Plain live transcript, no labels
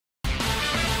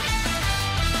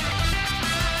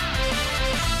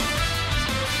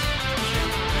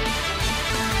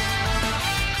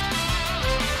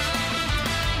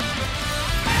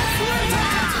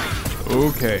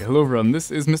Okay, hello everyone,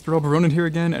 this is Mr. Alberonen here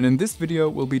again, and in this video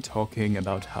we'll be talking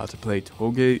about how to play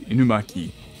Toge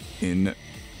Inumaki in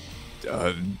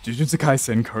Jujutsu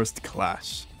Kaisen Cursed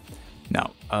Clash.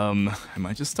 Now, I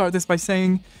might just start this by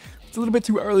saying, it's a little bit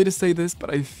too early to say this,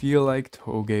 but I feel like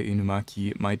Toge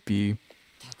Inumaki might be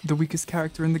the weakest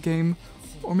character in the game,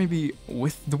 or maybe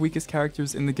with the weakest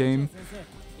characters in the game.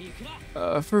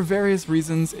 For various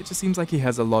reasons, it just seems like he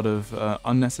has a lot of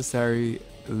unnecessary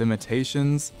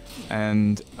limitations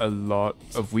and a lot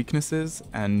of weaknesses,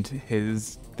 and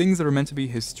his things that are meant to be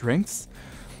his strengths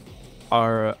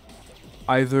are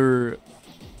either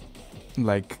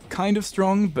like kind of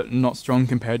strong but not strong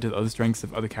compared to the other strengths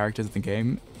of other characters in the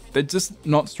game. They're just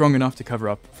not strong enough to cover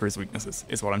up for his weaknesses,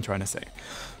 is what I'm trying to say.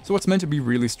 So what's meant to be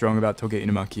really strong about Toge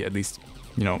Inumaki, at least,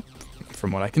 you know,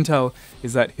 from what I can tell,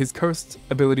 is that his cursed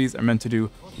abilities are meant to do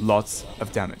lots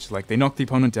of damage. Like, they knock the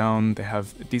opponent down, they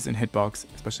have a decent hitbox,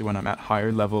 especially when I'm at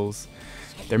higher levels.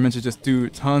 They're meant to just do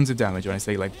tons of damage when I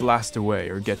say, like, blast away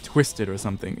or get twisted or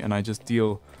something, and I just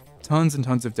deal tons and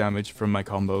tons of damage from my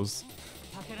combos,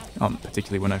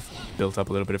 particularly when I've built up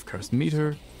a little bit of cursed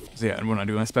meter. So yeah, and when I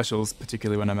do my specials,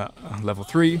 particularly when I'm at level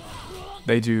 3,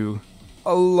 they do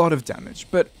a lot of damage.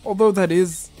 But although that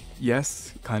is,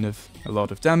 yes, kind of a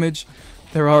lot of damage,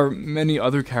 there are many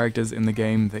other characters in the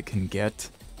game that can get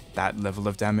that level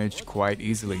of damage quite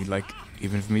easily. Like,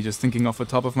 even for me just thinking off the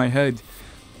top of my head,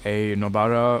 a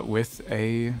Nobara with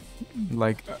a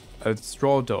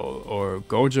straw doll, or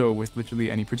Gojo with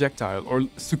literally any projectile, or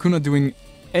Sukuna doing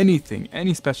anything,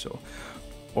 any special.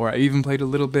 Or I even played a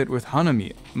little bit with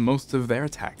Hanami. Most of their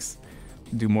attacks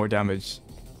do more damage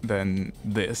than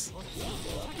this.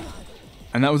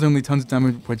 And that was only tons of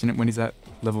damage when he's at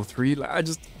level 3. Like,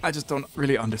 I just don't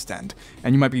really understand.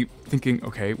 And you might be thinking,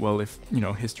 okay, well, if, you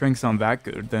know, his strengths aren't that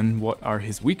good, then what are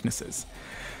his weaknesses?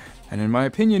 And in my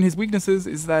opinion, his weaknesses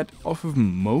is that off of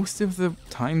most of the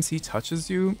times he touches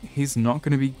you, he's not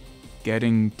going to be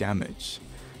getting damage.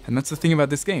 And that's the thing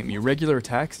about this game. Your regular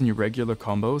attacks and your regular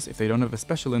combos, if they don't have a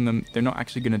special in them, they're not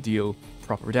actually going to deal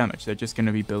proper damage. They're just going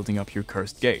to be building up your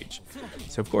cursed gauge.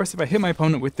 So of course, if I hit my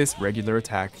opponent with this regular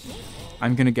attack,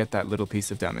 I'm going to get that little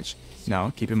piece of damage. Now,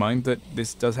 keep in mind that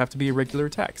this does have to be a regular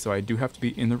attack, so I do have to be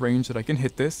in the range that I can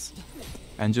hit this,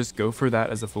 and just go for that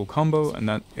as a full combo, and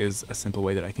that is a simple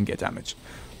way that I can get damage.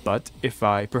 But if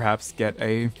I perhaps get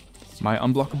my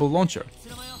unblockable launcher,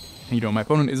 you know, my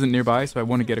opponent isn't nearby, so I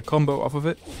want to get a combo off of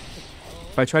it.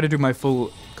 If I try to do my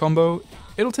full combo,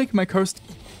 it'll take my cursed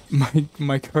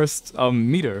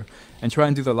meter and try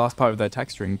and do the last part of the attack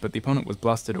string, but the opponent was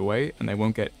blasted away, and they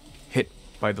won't get hit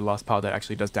by the last part that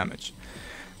actually does damage.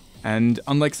 And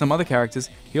unlike some other characters,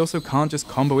 he also can't just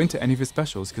combo into any of his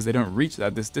specials because they don't reach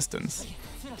at this distance.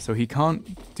 So he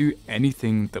can't do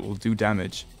anything that will do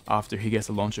damage after he gets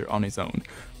a launcher on his own,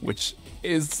 which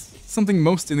is something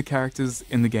most in the characters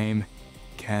in the game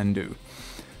can do.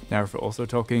 Now, if we're also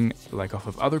talking like off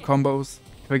of other combos,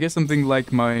 if I get something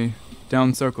like my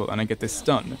down circle and I get this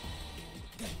stun,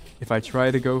 if I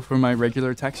try to go for my regular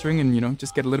attack string and, you know,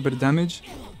 just get a little bit of damage,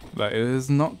 that is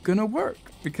not gonna work,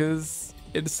 because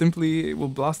it will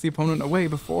blast the opponent away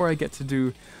before I get to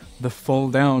do the fall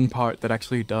down part that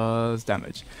actually does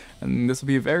damage. And this will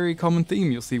be a very common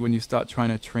theme you'll see when you start trying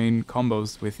to train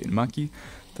combos with Inumaki,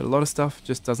 that a lot of stuff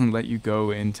just doesn't let you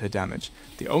go into damage.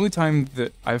 The only time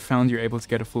that I've found you're able to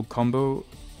get a full combo,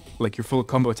 like your full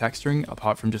combo attack string,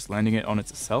 apart from just landing it on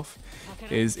itself,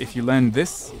 is if you land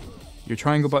this, your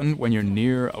triangle button, when you're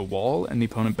near a wall and the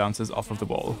opponent bounces off of the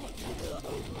wall.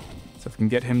 So if we can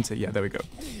get him to, yeah, there we go.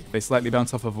 They slightly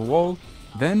bounce off of a wall,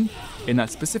 then in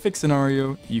that specific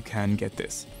scenario, you can get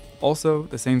this. Also,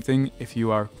 the same thing if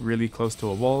you are really close to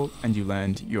a wall and you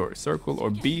land your circle or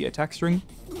B attack string.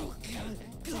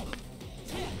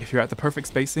 If you're at the perfect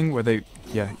spacing where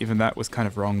yeah, even that was kind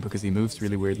of wrong because he moves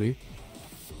really weirdly.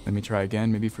 Let me try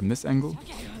again, maybe from this angle.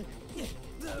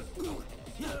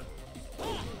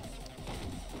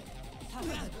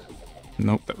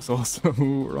 Nope, that was also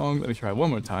wrong. Let me try one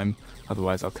more time,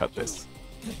 otherwise I'll cut this.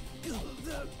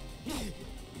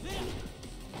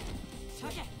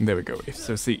 There we go.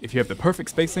 So see, if you have the perfect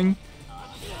spacing,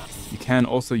 you can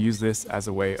also use this as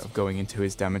a way of going into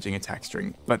his damaging attack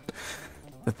string. But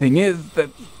the thing is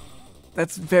that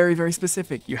that's very, very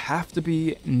specific. You have to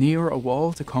be near a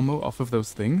wall to combo off of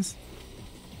those things.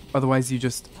 Otherwise, you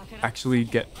just actually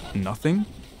get nothing.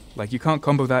 Like, you can't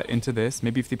combo that into this.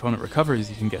 Maybe if the opponent recovers,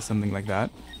 you can get something like that.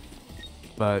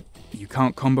 But you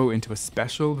can't combo into a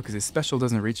special, because his special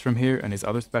doesn't reach from here, and his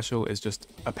other special is just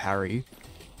a parry.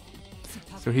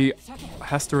 So he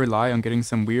has to rely on getting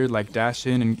some weird, like, dash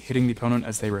in and hitting the opponent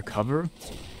as they recover,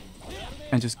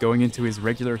 and just going into his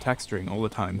regular attack string all the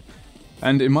time.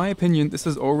 And in my opinion, this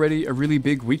is already a really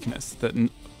big weakness, that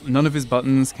none of his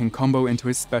buttons can combo into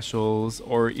his specials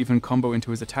or even combo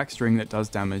into his attack string that does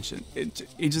damage. It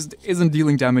just isn't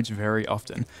dealing damage very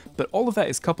often. But all of that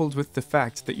is coupled with the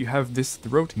fact that you have this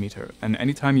throat meter, and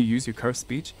anytime you use your cursed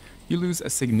speech, you lose a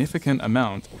significant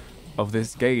amount of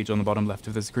this gauge on the bottom left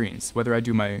of the screen. So whether I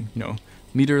do my,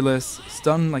 meterless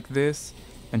stun like this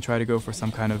and try to go for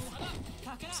some kind of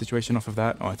situation off of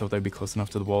that. Oh, I thought they'd be close enough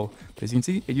to the wall. But as you can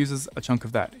see, it uses a chunk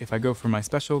of that. If I go for my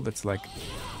special that's like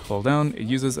fall down, it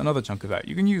uses another chunk of that.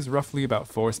 You can use roughly about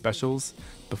 4 specials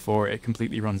before it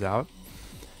completely runs out.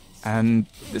 And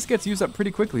this gets used up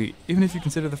pretty quickly, even if you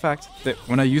consider the fact that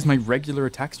when I use my regular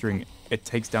attack string, it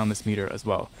takes down this meter as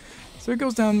well. So it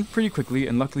goes down pretty quickly,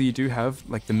 and luckily you do have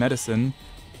like the medicine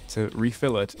to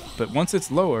refill it. But once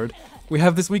it's lowered, we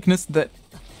have this weakness that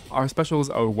our specials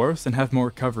are worse and have more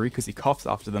recovery because he coughs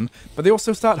after them, but they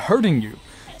also start hurting you.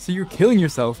 So you're killing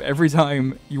yourself every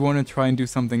time you want to try and do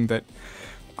something that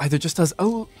either just does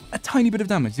a tiny bit of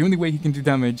damage. The only way he can do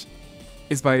damage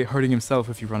is by hurting himself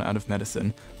if you run out of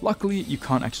medicine. Luckily, you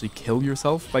can't actually kill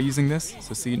yourself by using this.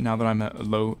 So see, now that I'm at a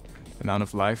low amount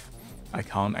of life, I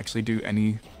can't actually do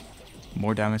any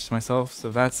more damage to myself.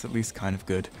 So that's at least kind of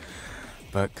good.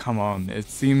 But come on, it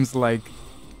seems like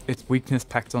it's weakness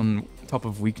packed on top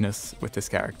of weakness with this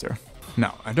character.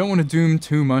 Now, I don't want to doom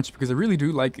too much because I really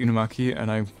do like Inumaki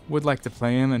and I would like to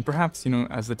play him, and perhaps,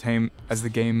 as the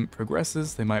game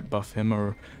progresses, they might buff him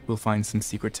or we'll find some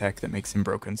secret tech that makes him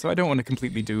broken. So I don't want to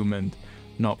completely doom and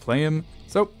not play him.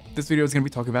 So this video is going to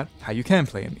be talking about how you can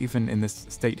play him, even in this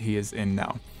state he is in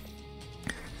now.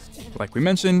 Like we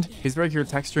mentioned, his regular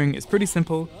attack string is pretty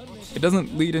simple. It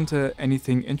doesn't lead into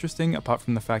anything interesting apart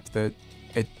from the fact that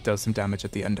it does some damage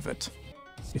at the end of it.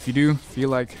 If you do feel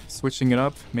like switching it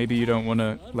up, maybe you don't want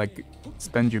to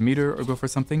spend your meter or go for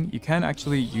something, you can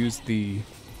actually use the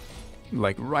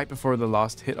right before the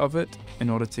last hit of it in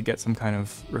order to get some kind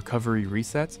of recovery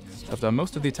reset. I've done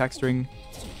most of the attack string,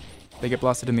 they get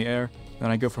blasted in the air,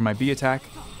 then I go for my B attack,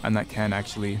 and that can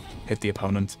actually hit the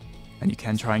opponent. And you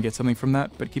can try and get something from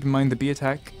that, but keep in mind the B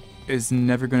attack is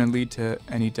never going to lead to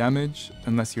any damage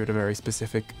unless you're at a very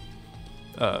specific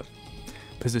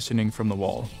positioning from the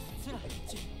wall.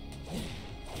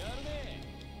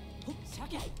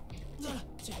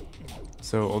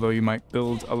 So although you might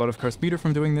build a lot of cursed meter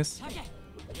from doing this,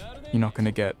 you're not going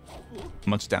to get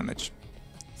much damage.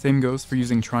 Same goes for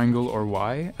using triangle or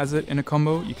Y as it in a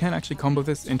combo. You can actually combo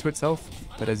this into itself,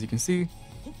 but as you can see,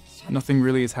 nothing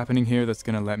really is happening here that's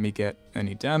going to let me get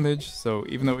any damage. So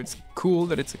even though it's cool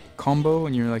that it's a combo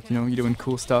and you're you're doing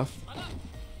cool stuff,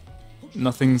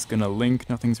 nothing's going to link,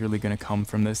 nothing's really going to come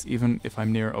from this, even if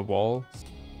I'm near a wall.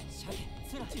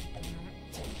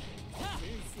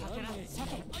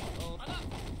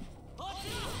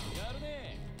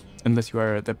 Unless you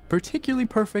are at the particularly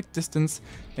perfect distance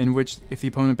in which if the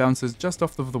opponent bounces just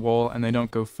off of the wall and they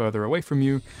don't go further away from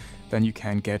you, then you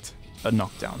can get a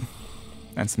knockdown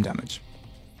and some damage.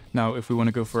 Now, if we want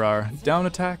to go for our down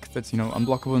attack that's,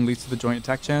 unblockable and leads to the joint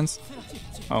attack chance,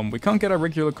 we can't get our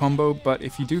regular combo, but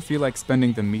if you do feel like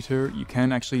spending the meter, you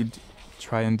can actually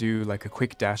try and do a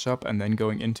quick dash up and then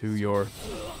going into your...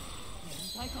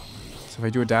 So if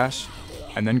I do a dash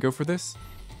and then go for this,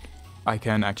 I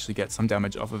can actually get some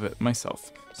damage off of it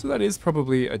myself. So that is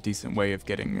probably a decent way of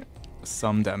getting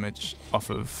some damage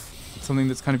off of something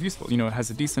that's kind of useful. It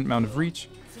has a decent amount of reach,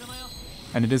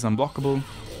 and it is unblockable,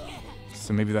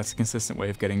 so maybe that's a consistent way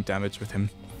of getting damage with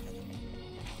him.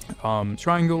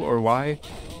 Triangle or Y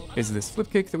is this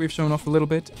flip kick that we've shown off a little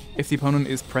bit. If the opponent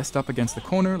is pressed up against the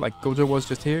corner, like Gojo was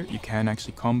just here, you can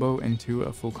actually combo into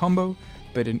a full combo,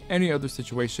 but in any other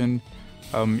situation,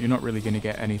 you're not really going to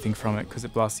get anything from it because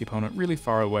it blasts the opponent really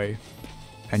far away,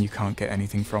 and you can't get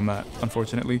anything from that,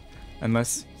 unfortunately,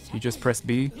 unless you just press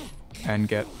B and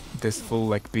get this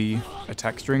full B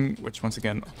attack string, which once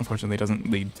again, unfortunately doesn't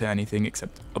lead to anything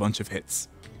except a bunch of hits.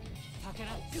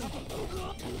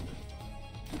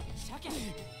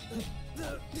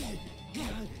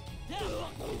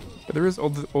 But there is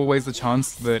always the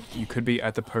chance that you could be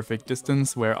at the perfect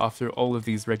distance where after all of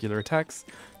these regular attacks,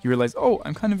 you realize, oh,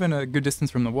 I'm kind of in a good distance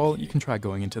from the wall. You can try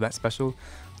going into that special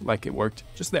like it worked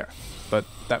just there. But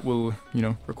that will,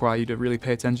 require you to really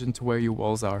pay attention to where your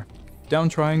walls are. Down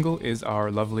triangle is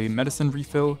our lovely medicine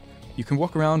refill. You can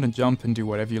walk around and jump and do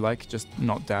whatever you like, just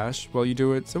not dash while you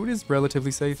do it. So it is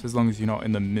relatively safe as long as you're not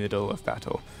in the middle of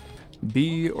battle.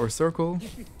 B or circle,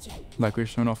 like we've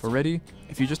shown off already,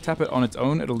 if you just tap it on its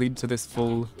own, it'll lead to this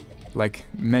full,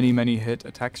 many hit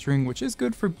attack string, which is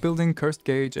good for building cursed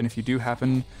gauge, and if you do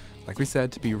happen, like we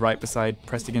said, to be right beside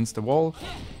pressed against the wall,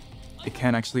 it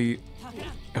can actually,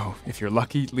 oh, if you're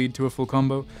lucky, lead to a full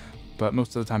combo, but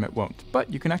most of the time it won't.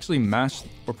 But you can actually mash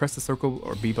or press the circle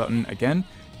or B button again,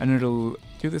 and it'll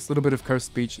do this little bit of cursed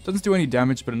speech. It doesn't do any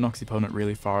damage, but it knocks the opponent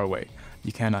really far away.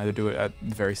 You can either do it at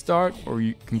the very start, or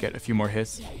you can get a few more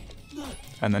hits,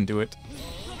 and then do it.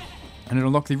 And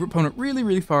it'll knock the opponent really,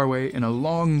 really far away in a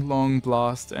long, long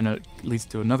blast, and it leads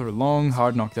to another long,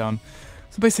 hard knockdown.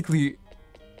 So basically,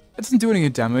 it doesn't do any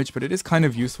damage, but it is kind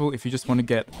of useful if you just want to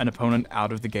get an opponent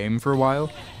out of the game for a while.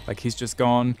 Like, he's just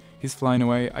gone, he's flying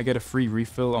away, I get a free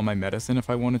refill on my medicine if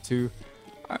I wanted to.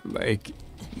 Like,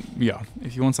 yeah,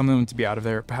 if you want someone to be out of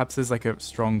there, perhaps there's like a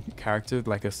strong character,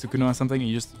 like a Sukuna or something, and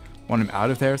you just want him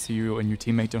out of there so you and your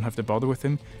teammate don't have to bother with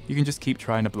him, you can just keep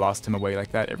trying to blast him away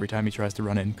like that every time he tries to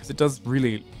run in, because it does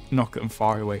really knock him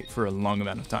far away for a long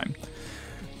amount of time.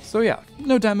 So yeah,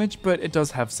 no damage, but it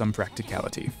does have some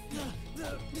practicality.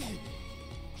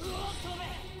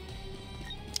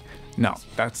 Now,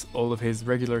 that's all of his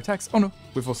regular attacks. Oh no,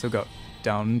 we've also got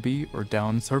down B or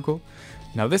down circle.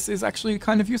 Now this is actually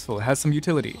kind of useful, it has some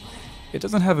utility. It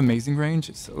doesn't have amazing range,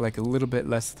 it's like a little bit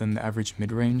less than the average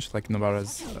mid-range, like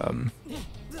Nobara's,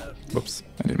 whoops,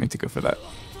 I didn't mean to go for that.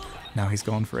 Now he's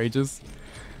gone for ages.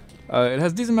 It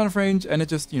has a decent amount of range, and it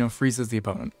just, you know, freezes the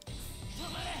opponent.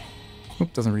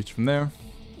 Oop, doesn't reach from there.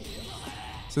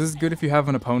 So this is good if you have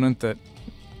an opponent that,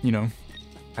 you know,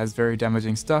 has very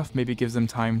damaging stuff, maybe gives them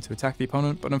time to attack the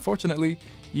opponent, but unfortunately,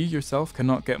 you yourself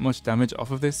cannot get much damage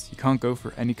off of this. You can't go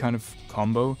for any kind of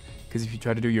combo, because if you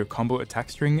try to do your combo attack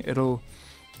string, it'll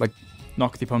like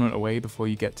knock the opponent away before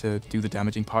you get to do the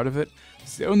damaging part of it.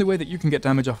 So the only way that you can get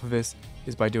damage off of this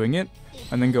is by doing it,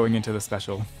 and then going into the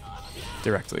special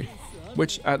directly.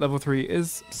 Which at level 3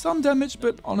 is some damage,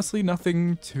 but honestly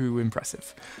nothing too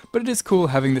impressive. But it is cool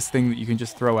having this thing that you can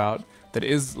just throw out that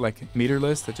is like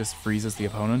meterless, that just freezes the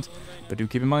opponent, but do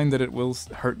keep in mind that it will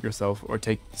hurt yourself or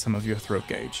take some of your throat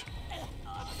gauge.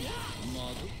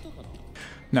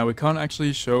 Now we can't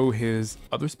actually show his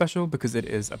other special because it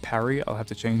is a parry. I'll have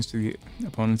to change to the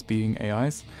opponents being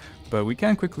AIs, but we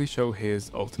can quickly show his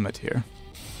ultimate here.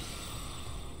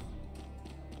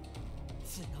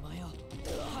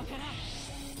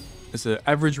 It's an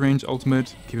average range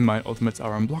ultimate. Keep in mind ultimates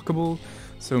are unblockable,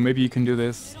 so maybe you can do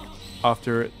this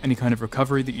after any kind of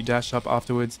recovery that you dash up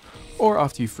afterwards, or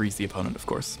after you freeze the opponent, of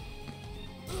course.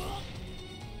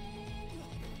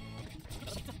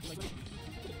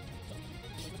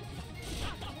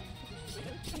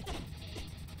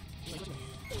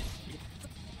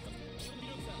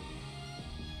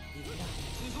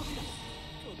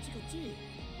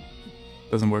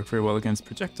 Doesn't work very well against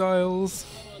projectiles.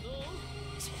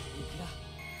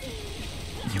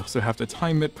 You also have to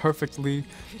time it perfectly,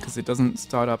 because it doesn't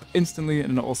start up instantly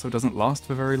and it also doesn't last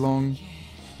for very long.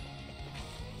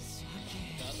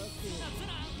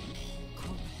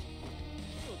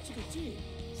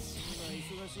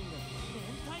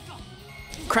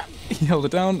 Crap! He held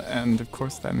it down, and of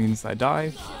course that means I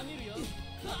die.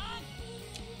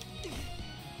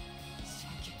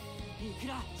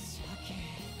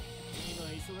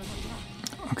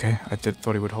 Okay, I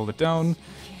thought he would hold it down.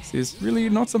 This is really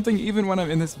not something, even when I'm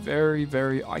in this very,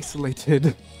 very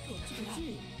isolated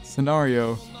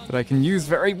scenario, that I can use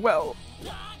very well.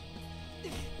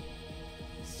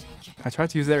 I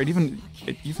tried to use there, it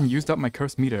even used up my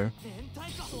curse meter.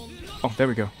 Oh, there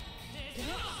we go.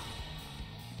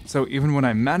 So even when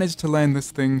I manage to land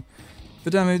this thing, the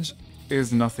damage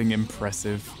is nothing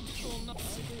impressive.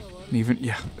 And even,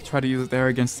 yeah, try to use it there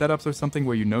against setups or something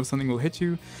where you know something will hit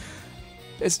you.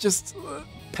 It's just,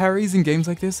 parries in games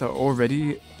like this are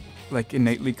already, like,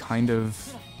 innately kind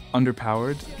of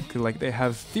underpowered. Like, they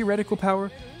have theoretical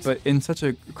power, but in such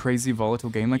a crazy,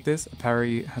 volatile game like this, a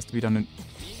parry has to be done in...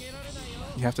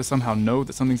 You have to somehow know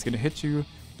that something's going to hit you,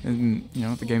 and, you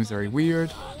know, the game's very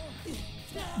weird.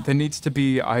 There needs to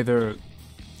be either,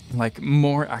 like,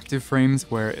 more active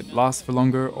frames where it lasts for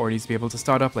longer, or it needs to be able to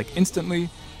start up, like, instantly,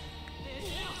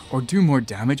 or do more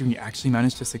damage when you actually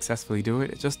manage to successfully do it.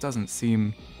 It just doesn't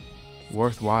seem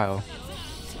worthwhile.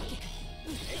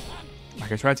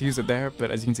 Like, I tried to use it there,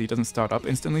 but as you can see, it doesn't start up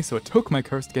instantly, so it took my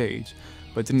cursed gauge,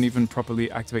 but didn't even properly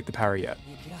activate the parry yet.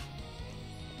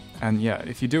 And yeah,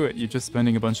 if you do it, you're just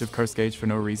spending a bunch of cursed gauge for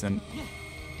no reason.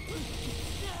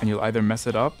 And you'll either mess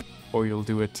it up, or you'll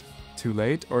do it too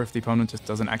late, or if the opponent just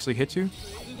doesn't actually hit you,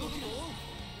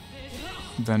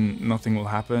 then nothing will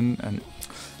happen, and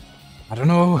I don't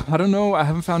know, I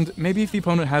haven't found... Maybe if the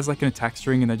opponent has like an attack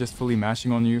string and they're just fully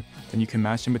mashing on you, then you can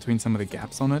mash in between some of the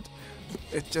gaps on it.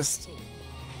 It just...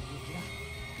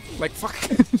 Like, fuck.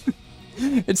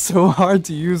 It's so hard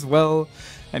to use well,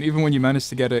 and even when you manage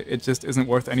to get it, it just isn't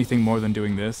worth anything more than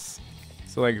doing this.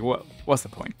 So like, what's the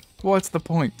point? What's the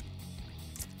point?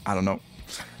 I don't know.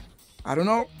 I don't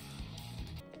know.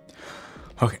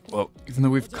 Okay, well, even though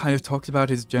we've kind of talked about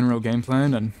his general game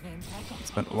plan and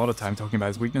spent a lot of time talking about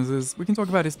his weaknesses, we can talk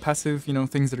about his passive, you know,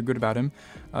 things that are good about him.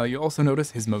 You'll also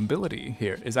notice his mobility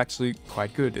here is actually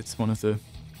quite good. It's one of the...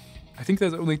 I think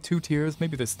there's only 2 tiers,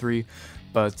 maybe there's 3,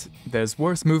 but there's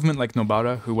worse movement like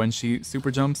Nobara, who when she super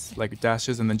jumps, like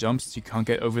dashes and then jumps, she can't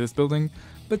get over this building,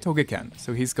 but Toge can.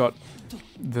 So he's got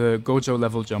the Gojo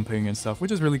level jumping and stuff,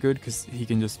 which is really good because he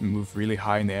can just move really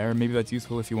high in the air. Maybe that's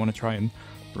useful if you want to try and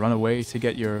run away to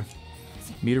get your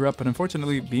meter up, but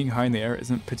unfortunately being high in the air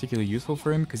isn't particularly useful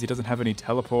for him because he doesn't have any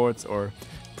teleports or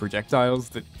projectiles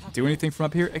that do anything from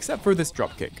up here except for this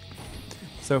drop kick.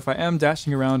 So if I am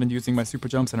dashing around and using my super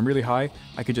jumps and I'm really high,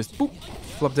 I could just boop,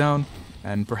 flop down,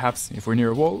 and perhaps if we're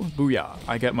near a wall, booyah,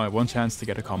 I get my one chance to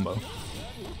get a combo.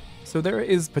 So there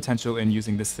is potential in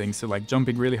using this thing, so like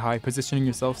jumping really high, positioning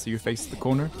yourself so you face the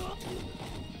corner.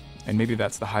 And maybe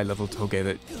that's the high level Toge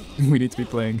that we need to be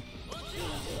playing.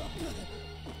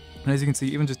 And as you can see,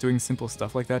 even just doing simple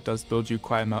stuff like that does build you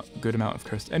quite a good amount of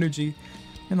cursed energy.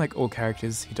 And like all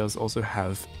characters, he does also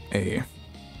have a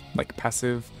like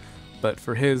passive, but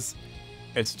for his,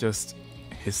 it's just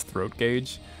his throat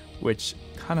gauge, which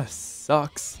kind of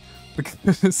sucks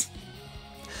because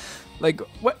like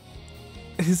what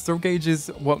his throat gauge is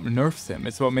what nerfs him.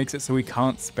 It's what makes it so he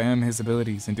can't spam his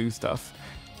abilities and do stuff,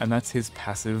 and that's his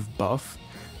passive buff.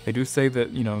 They do say that,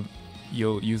 you know,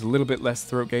 you'll use a little bit less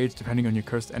throat gauge depending on your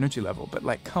cursed energy level, but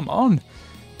like, come on,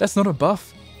 that's not a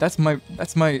buff. That's my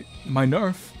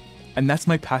nerf, and that's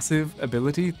my passive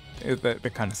ability.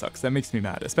 That kind of sucks. That makes me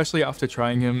mad, especially after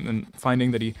trying him and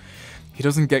finding that he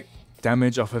doesn't get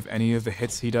damage off of any of the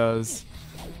hits he does.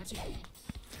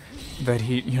 That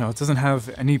he, you know, doesn't have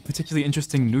any particularly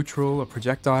interesting neutral or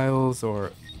projectiles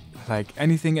or like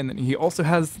anything, and then he also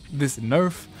has this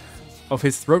nerf of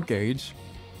his throat gauge.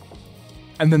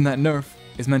 And then that nerf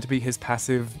is meant to be his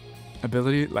passive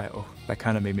ability. Like, oh, that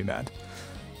kind of made me mad.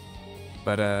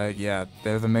 But yeah,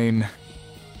 they're the main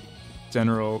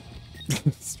general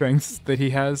strengths that he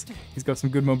has. He's got some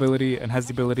good mobility and has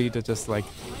the ability to just like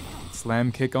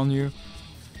slam kick on you.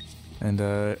 And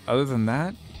other than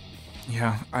that,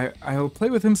 yeah, I'll play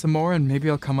with him some more and maybe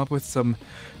I'll come up with some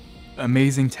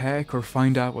amazing tech or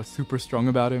find out what's super strong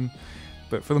about him.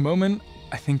 But for the moment,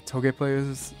 I think Toge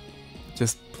players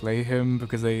just play him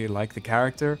because they like the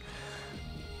character,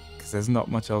 because there's not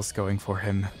much else going for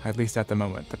him, at least at the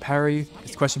moment. The parry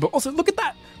is questionable. Also, look at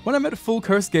that! When I'm at a full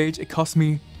curse gauge, it cost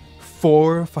me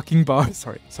 4 fucking bars.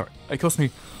 Sorry. It cost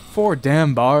me 4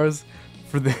 damn bars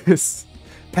for this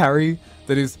parry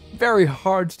that is very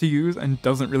hard to use and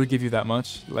doesn't really give you that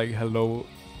much. Like, hello,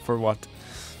 for what?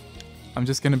 I'm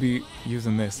just gonna be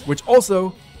using this, which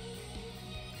also,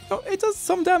 oh, it does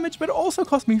some damage, but it also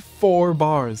cost me 4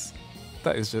 bars.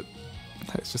 That is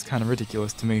just kind of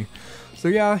ridiculous to me. So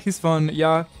yeah, he's fun.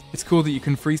 Yeah, it's cool that you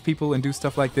can freeze people and do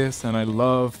stuff like this, and I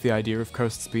love the idea of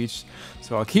cursed speech.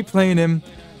 So I'll keep playing him,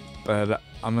 but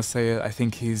I'm gonna say it, I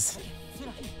think he's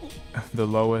the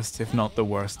lowest, if not the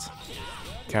worst,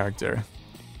 character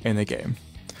in the game.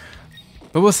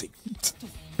 But we'll see.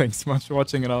 Thanks so much for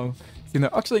watching, and I'll see you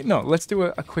there. Actually, no, let's do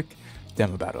a quick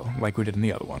demo battle like we did in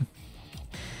the other one.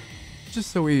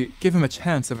 Just so we give him a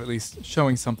chance of at least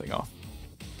showing something off.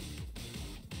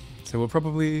 So we'll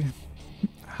probably...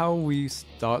 how we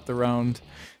start the round...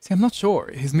 See, I'm not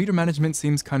sure. His meter management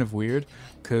seems kind of weird,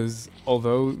 because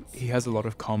although he has a lot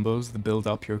of combos that build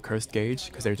up your cursed gauge,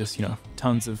 because they're just, you know,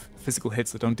 tons of physical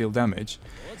hits that don't deal damage,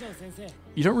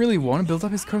 you don't really want to build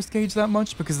up his cursed gauge that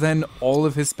much, because then all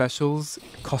of his specials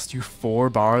cost you 4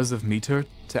 bars of meter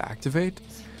to activate.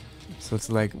 So it's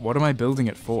like, what am I building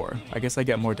it for? I guess I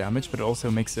get more damage, but it also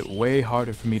makes it way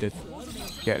harder for me to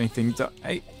get anything done.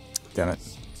 Hey, damn it.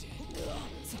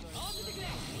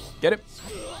 Get it?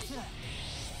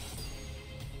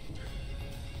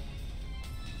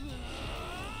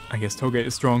 I guess Toge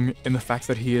is strong in the fact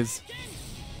that he is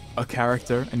a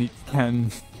character and he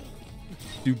can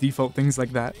do default things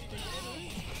like that.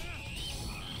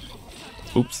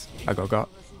 Oops, I got.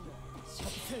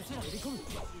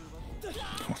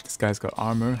 Oh, this guy's got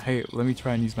armor. Hey, let me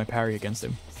try and use my parry against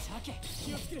him.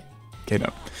 Okay,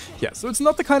 no. Yeah, so it's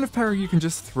not the kind of parry you can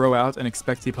just throw out and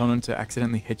expect the opponent to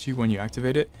accidentally hit you when you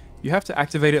activate it. You have to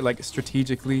activate it like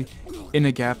strategically in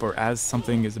a gap or as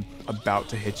something is about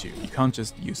to hit you. You can't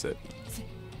just use it.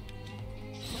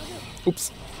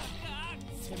 Oops.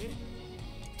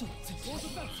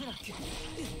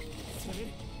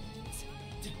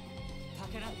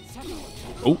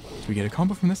 Oh, do we get a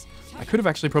combo from this? I could have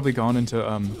actually probably gone into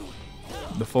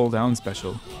the fall down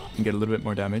special. and get a little bit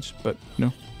more damage, but you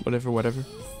know, whatever.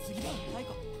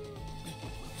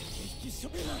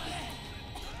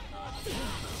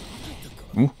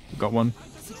 Ooh, got one.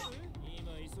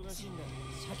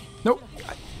 Nope.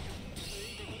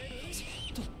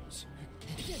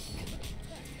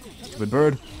 Stupid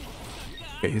bird.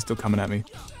 Okay, he's still coming at me.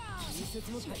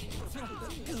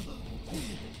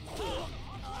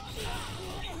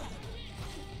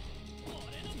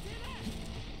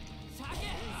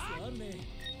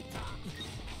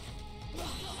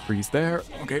 Freeze there.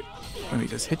 Okay, let me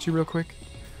just hit you real quick.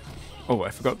 Oh, I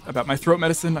forgot about my throat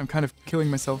medicine. I'm kind of killing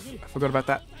myself. I forgot about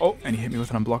that. Oh, and he hit me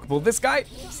with an unblockable. This guy!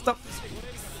 Stop!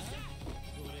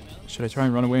 Should I try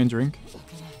and run away and drink?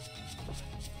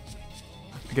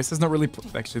 I guess there's not really...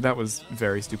 Actually, that was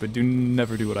very stupid.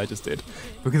 Never do what I just did.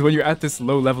 Because when you're at this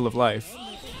low level of life,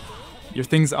 your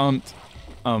things aren't,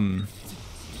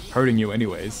 hurting you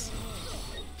anyways.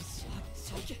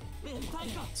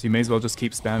 So you may as well just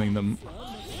keep spamming them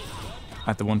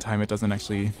at the one time it doesn't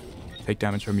actually take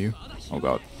damage from you. Oh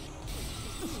god.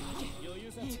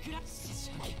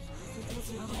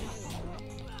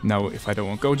 Now, if I don't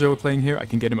want Gojo playing here, I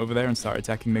can get him over there and start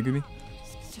attacking Megumi.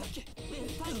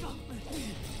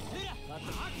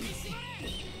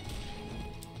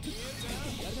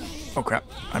 Oh crap,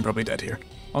 I'm probably dead here.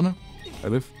 Oh no, I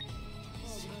live.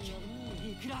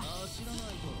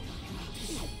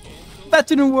 That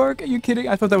didn't work! Are you kidding?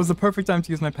 I thought that was the perfect time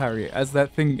to use my parry. As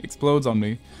that thing explodes on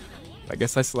me, I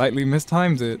guess I slightly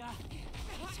mistimed it.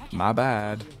 My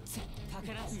bad.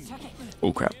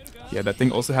 Oh crap. Yeah, that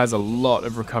thing also has a lot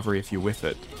of recovery if you whiff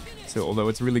it. So although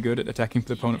it's really good at attacking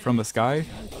the opponent from the sky,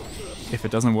 if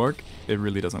it doesn't work, it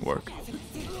really doesn't work.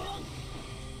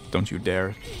 Don't you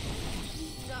dare.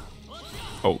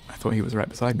 Oh, I thought he was right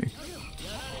beside me.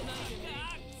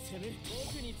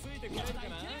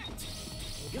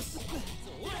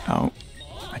 Oh,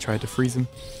 I tried to freeze him.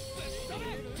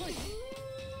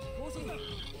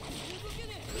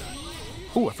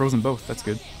 Oh, I froze them both. That's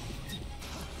good.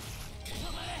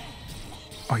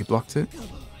 Oh, he blocked it.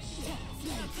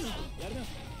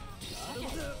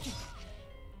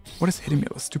 What is hitting me?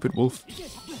 A stupid wolf.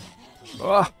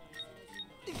 Ah!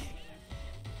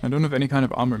 I don't have any kind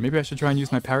of armor. Maybe I should try and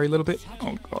use my parry a little bit.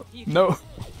 Oh god, no!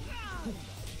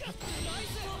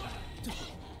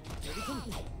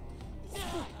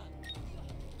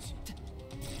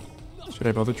 Should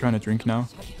I bother trying to drink now?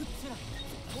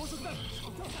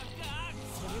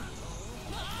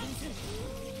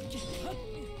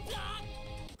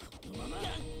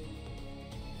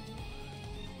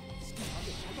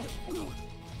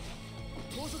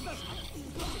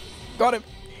 Got him!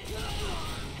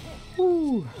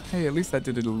 Woo! Hey, at least that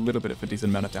did a little bit of a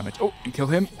decent amount of damage. Oh, and kill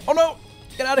him. Oh no!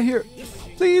 Get out of here!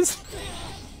 Please!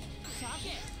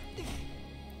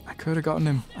 I could have gotten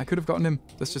him. I could have gotten him.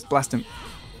 Let's just blast him.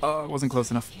 Oh, it wasn't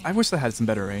close enough. I wish I had some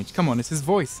better range. Come on, it's his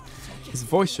voice. His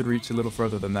voice should reach a little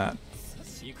further than that.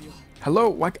 Hello?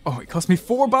 Why? Oh, it cost me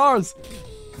 4 bars!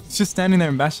 Just standing there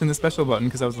and mashing the special button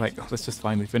because I was like, oh, let's just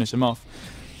finally finish him off.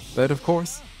 But of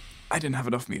course, I didn't have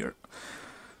enough meter.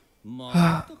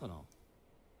 I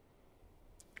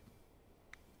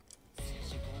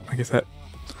guess that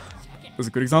was a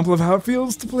good example of how it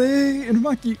feels to play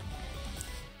Inumaki.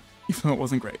 Even though it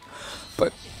wasn't great.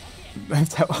 But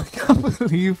that's how I can't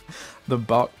believe the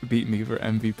bot beat me for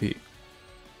MVP.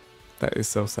 That is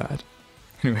so sad.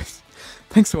 Anyways,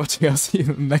 thanks for watching. I'll see you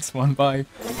in the next one. Bye.